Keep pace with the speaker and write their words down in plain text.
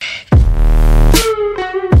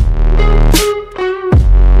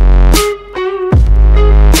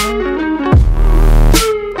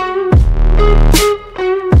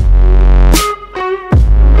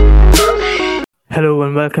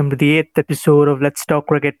welcome to the eighth episode of Let's Talk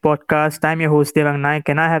Cricket podcast. I'm your host Devang Naik,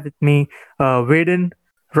 and I have with me Vaden,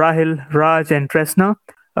 Rahil, Raj, and Tresna.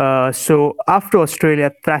 So after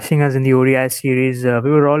Australia thrashing us in the ODI series,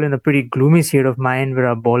 we were all in a pretty gloomy state of mind where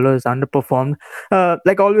our bowlers underperformed,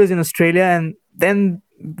 like always in Australia. And then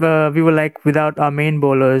we were like, without our main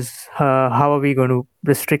bowlers, how are we going to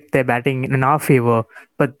restrict their batting in our favor?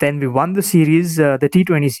 But then we won the series, the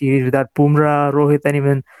T20 series, without Bumrah, Rohit, and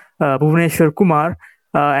even Bhuvneshwar Kumar.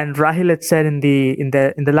 And Rahil had said in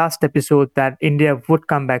the last episode that India would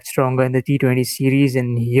come back stronger in the T20 series,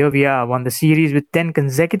 and here we are, won the series with 10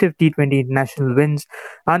 consecutive T20 international wins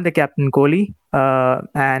under Captain Kohli,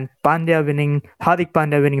 and Hardik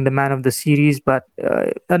Pandya winning the man of the series. But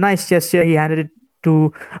a nice gesture, he handed it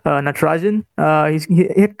to Natarajan.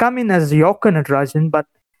 He had come in as Yorker Natarajan, but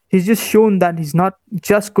he's just shown that he's not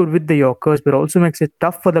just good with the Yorkers, but also makes it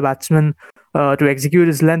tough for the batsman to execute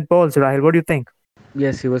his length balls. Rahil, what do you think?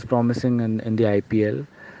 Yes, he was promising in the IPL,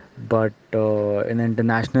 but in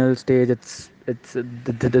international stage,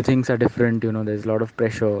 the things are different. There's a lot of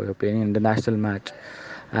pressure. You're playing an international match,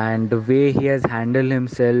 and the way he has handled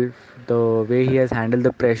himself, the way he has handled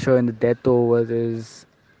the pressure in the death overs is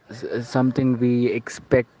something we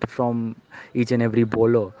expect from each and every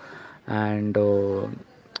bowler. And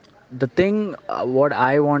the thing, what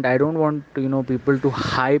I don't want people to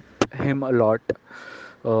hype him a lot.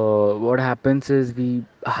 What happens is we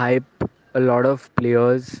hype a lot of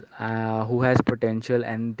players who has potential,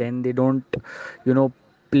 and then they don't you know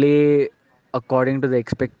play according to the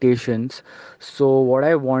expectations. So what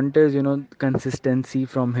I want is consistency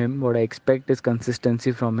from him. What I expect is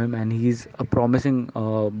consistency from him, and he's a promising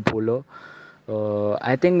bowler.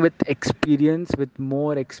 I think with experience, with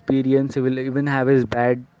more experience, he will even have his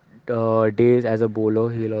bad days as a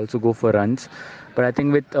bowler. He'll also go for runs, but I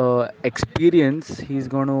think with experience, he's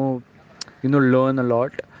going to learn a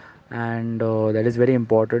lot, and that is very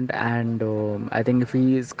important. And I think if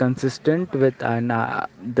he is consistent with and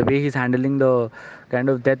the way he's handling the kind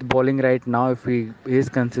of death bowling right now, if he is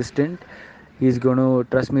consistent, he's going to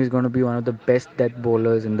trust me. He's going to be one of the best death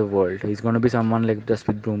bowlers in the world. He's going to be someone like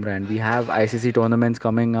Jasprit Bumrah, and we have ICC tournaments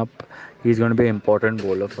coming up. He's going to be an important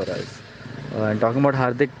bowler for us. And talking about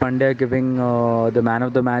Hardik Pandya giving the man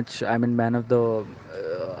of the match, I mean man of the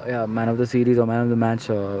man of the series or man of the match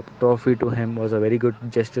trophy to him was a very good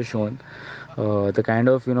gesture shown. The kind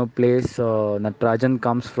of place Natarajan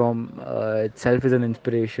comes from itself is an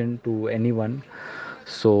inspiration to anyone.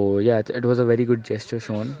 So yeah, it was a very good gesture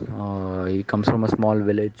shown. He comes from a small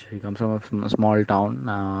village. He comes from a small town.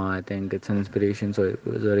 I think it's an inspiration. So it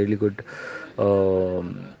was a really good,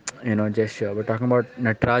 gesture. But talking about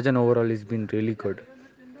Natarajan overall, he's been really good.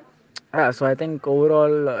 Yeah, so I think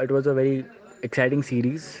overall it was a very exciting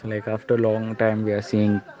series. Like after a long time, we are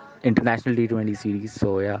seeing international T20 series.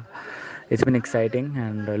 So yeah, it's been exciting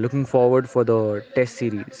and looking forward for the Test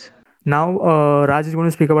series. Now, Raj is going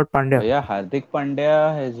to speak about Pandya. Yeah, Hardik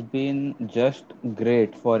Pandya has been just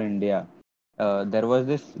great for India. There were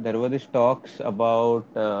this talks about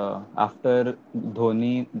after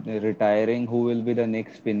Dhoni retiring, who will be the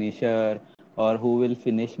next finisher or who will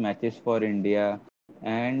finish matches for India,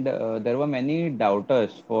 and there were many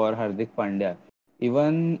doubters for Hardik Pandya.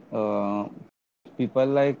 Even people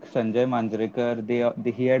like Sanjay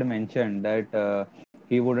Manjrekar, he had mentioned that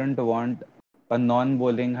he wouldn't want a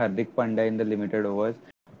non-bowling Hardik Pandya in the limited overs.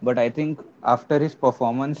 But I think after his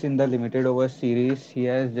performance in the limited overs series, he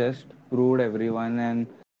has just proved everyone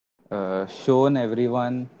and shown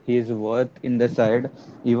everyone his worth in the side,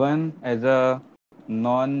 even as a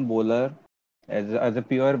non-bowler, as a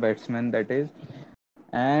pure batsman, that is.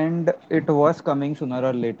 And it was coming sooner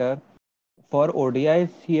or later. For ODIs,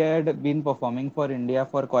 he had been performing for India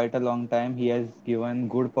for quite a long time. He has given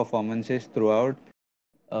good performances throughout.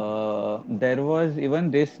 There was even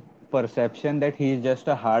this perception that he is just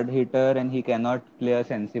a hard hitter and he cannot play a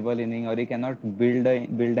sensible inning, or he cannot build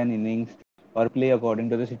an innings or play according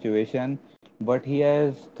to the situation. But he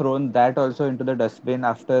has thrown that also into the dustbin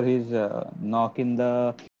after his knock in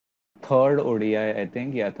the third ODI, I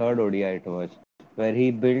think. Yeah, third ODI it was, where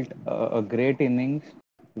he built a great innings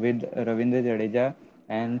with Ravindra Jadeja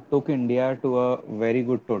and took India to a very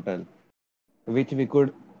good total, which we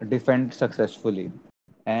could defend successfully.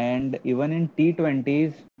 And even in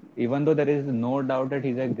T20s, even though there is no doubt that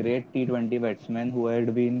he's a great T20 batsman who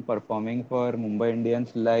had been performing for Mumbai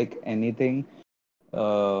Indians like anything,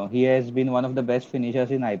 he has been one of the best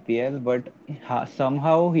finishers in IPL, but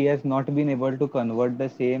somehow he has not been able to convert the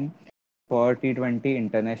same for T20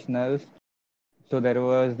 internationals. So there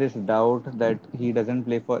was this doubt that he doesn't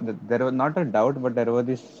play for. There was not a doubt, but there were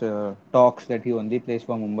this talks that he only plays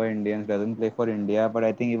for Mumbai Indians, doesn't play for India. But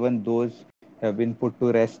I think even those have been put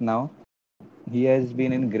to rest now. He has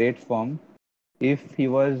been in great form. If he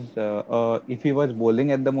was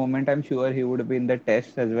bowling at the moment, I'm sure he would be in the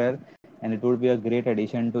tests as well, and it would be a great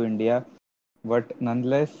addition to India. But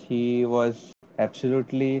nonetheless, he was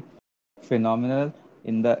absolutely phenomenal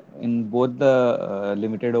in both the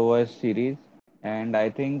limited overs series, and I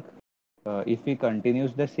think if he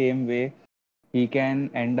continues the same way, he can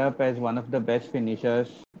end up as one of the best finishers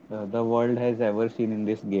the world has ever seen in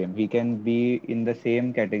this game. He can be in the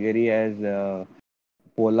same category as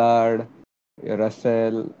Pollard,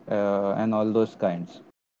 Russell, and all those kinds.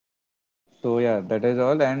 So yeah, that is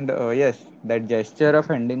all. And yes, that gesture of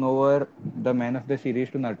handing over the man of the series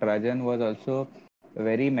to Natarajan was also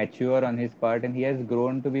very mature on his part, and he has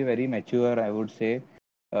grown to be very mature, I would say.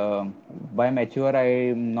 Um, by mature,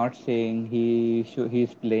 I'm not saying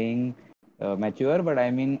he's playing mature, but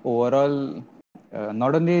I mean overall,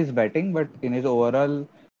 not only his batting, but in his overall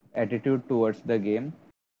attitude towards the game.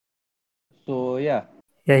 So yeah,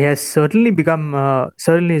 Yeah, he has certainly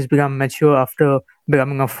has become mature after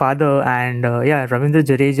becoming a father, and yeah, Ravindra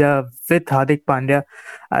Jadeja with Hardik Pandya,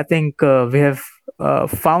 I think we have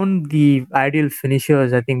found the ideal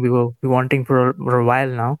finishers. I think we were wanting for a while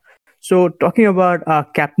now. So talking about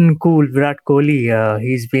Captain Cool Virat Kohli,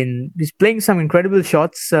 he's playing some incredible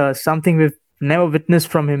shots, something we've never witnessed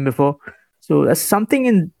from him before. So there's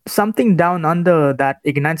something down under that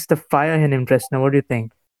ignites the fire in him. Now, what do you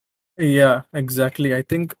think? Yeah, exactly. I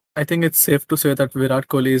think it's safe to say that Virat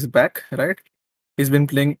Kohli is back, right? He's been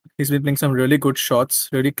playing some really good shots,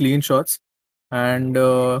 really clean shots. And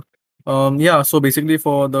yeah, so basically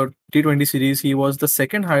for the T20 series, he was the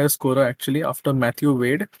second highest scorer actually after Matthew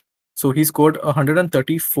Wade. So he scored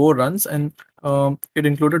 134 runs, and it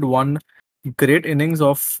included one great innings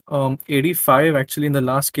of 85 actually in the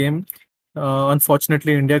last game.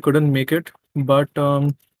 Unfortunately, India couldn't make it, but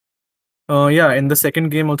yeah, in the second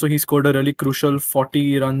game also he scored a really crucial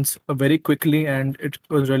 40 runs very quickly, and it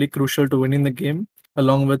was really crucial to winning the game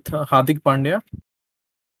along with Hardik Pandya.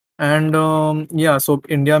 And yeah, so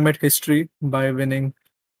India made history by winning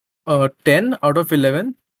 10 out of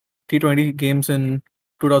 11 T20 games in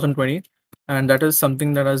 2020, and that is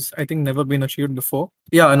something that has, I think, never been achieved before.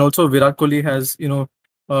 Yeah, and also Virat Kohli has,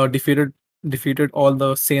 defeated all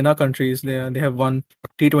the Sena countries. They have won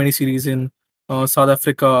T20 series in South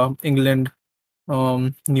Africa, England,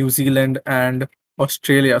 New Zealand, and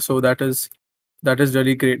Australia. So that is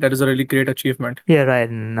really great. That is a really great achievement. Yeah, right.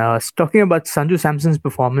 And talking about Sanju Samson's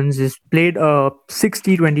performance, he's played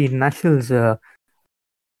 60-20 internationals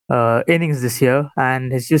innings this year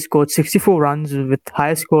and has just scored 64 runs with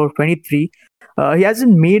highest score of 23. He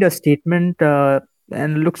hasn't made a statement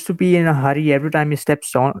and looks to be in a hurry every time he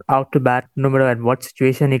steps out to bat, no matter at what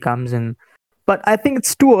situation he comes in. But I think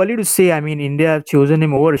it's too early to say. I mean, India have chosen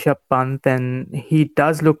him over Rishabh Pant, and he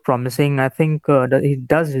does look promising. I think that he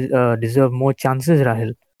does deserve more chances,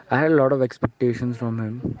 Rahil. I had a lot of expectations from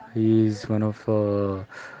him. He's one of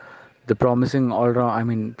the promising all round, I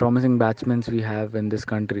mean, promising batsmen we have in this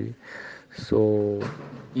country. So,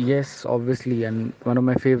 yes, obviously, and one of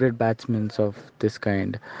my favorite batsmen of this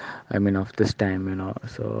kind, I mean, of this time,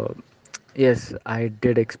 So, yes, I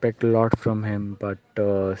did expect a lot from him, but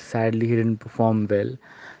sadly, he didn't perform well.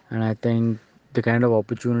 And I think the kind of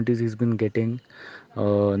opportunities he's been getting,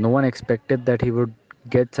 no one expected that he would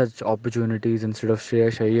get such opportunities instead of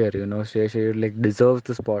Shreyas Iyer. Shreyas Iyer like deserves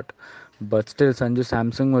the spot, but still Sanju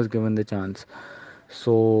Samsung was given the chance.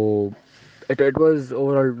 So it was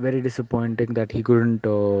overall very disappointing that he couldn't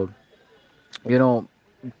you know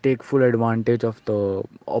take full advantage of the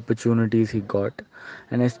opportunities he got,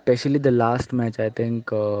 and especially the last match. I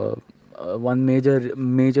think one major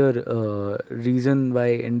reason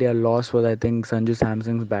why India lost was, I think, Sanju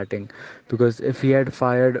Samson's batting, because if he had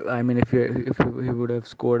fired, I mean, if he would have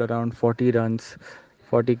scored around 40 runs,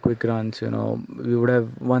 40 quick runs, we would have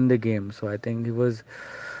won the game. So I think he was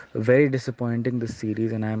very disappointing this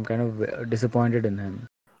series, and I'm kind of disappointed in him.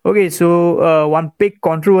 Okay, so one big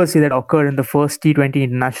controversy that occurred in the first T20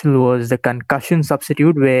 international was the concussion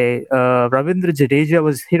substitute, where Ravindra Jadeja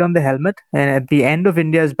was hit on the helmet, and at the end of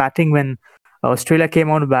India's batting, when Australia came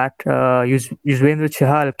on to bat, Yuzvendra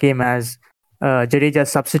Chahal came as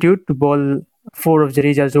Jadeja's substitute to bowl four of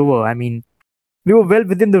Jadeja's over. I mean, we were well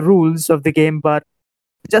within the rules of the game, but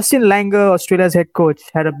Justin Langer, Australia's head coach,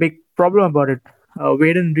 had a big problem about it.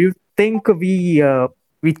 Waden, do you think we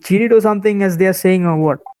cheated or something, as they are saying, or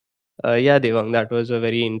what? Yeah, Devang, that was a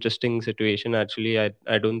very interesting situation. Actually,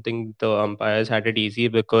 I don't think the umpires had it easy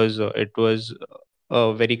because it was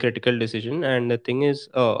a very critical decision. And the thing is,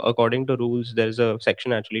 according to rules, there's a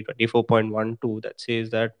section actually 24.12 that says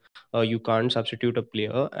that you can't substitute a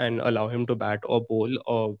player and allow him to bat or bowl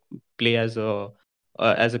or play as a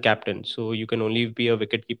captain. So you can only be a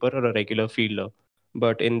wicketkeeper or a regular fielder.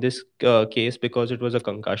 But in this case, because it was a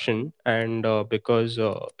concussion and because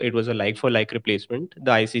it was a like for like replacement,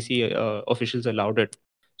 the ICC officials allowed it.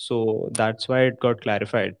 So that's why it got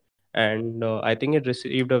clarified. And I think it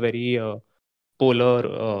received a very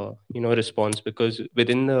polar response, because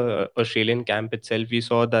within the Australian camp itself we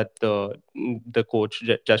saw that the coach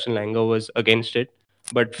Justin Langer was against it,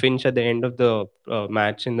 but Finch at the end of the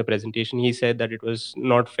match in the presentation, he said that it was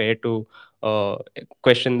not fair to uh,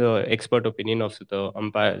 question the expert opinion of the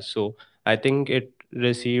umpires. So I think it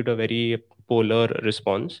received a very polar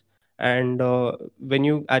response. And when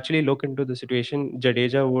you actually look into the situation,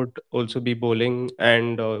 Jadeja would also be bowling,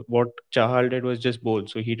 and what Chahal did was just bowl.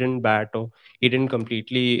 So he didn't bat, or he didn't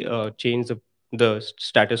completely change the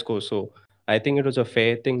status quo. So I think it was a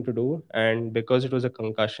fair thing to do. And because it was a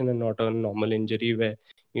concussion and not a normal injury where,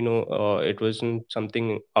 it wasn't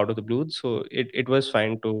something out of the blue, so it was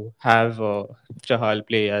fine to have Chahal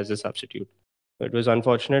play as a substitute. It was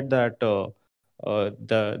unfortunate that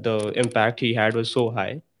the impact he had was so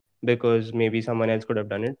high, because maybe someone else could have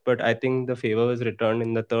done it. But I think the favor was returned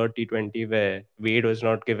in the third T20, where Wade was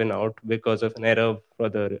not given out because of an error for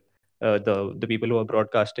the people who were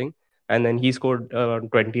broadcasting, and then he scored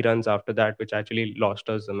 20 runs after that, which actually lost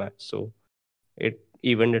us the match. So it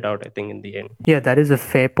evened it out, I think, in the end. Yeah, that is a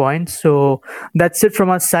fair point. So that's it from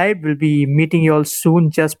our side. We'll be meeting you all soon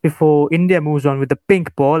just before India moves on with the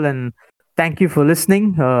pink ball. And thank you for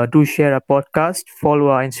listening. Do share our podcast. Follow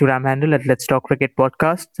our Instagram handle at Let's Talk Cricket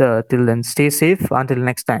Podcast. Till then, stay safe. Until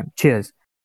next time. Cheers.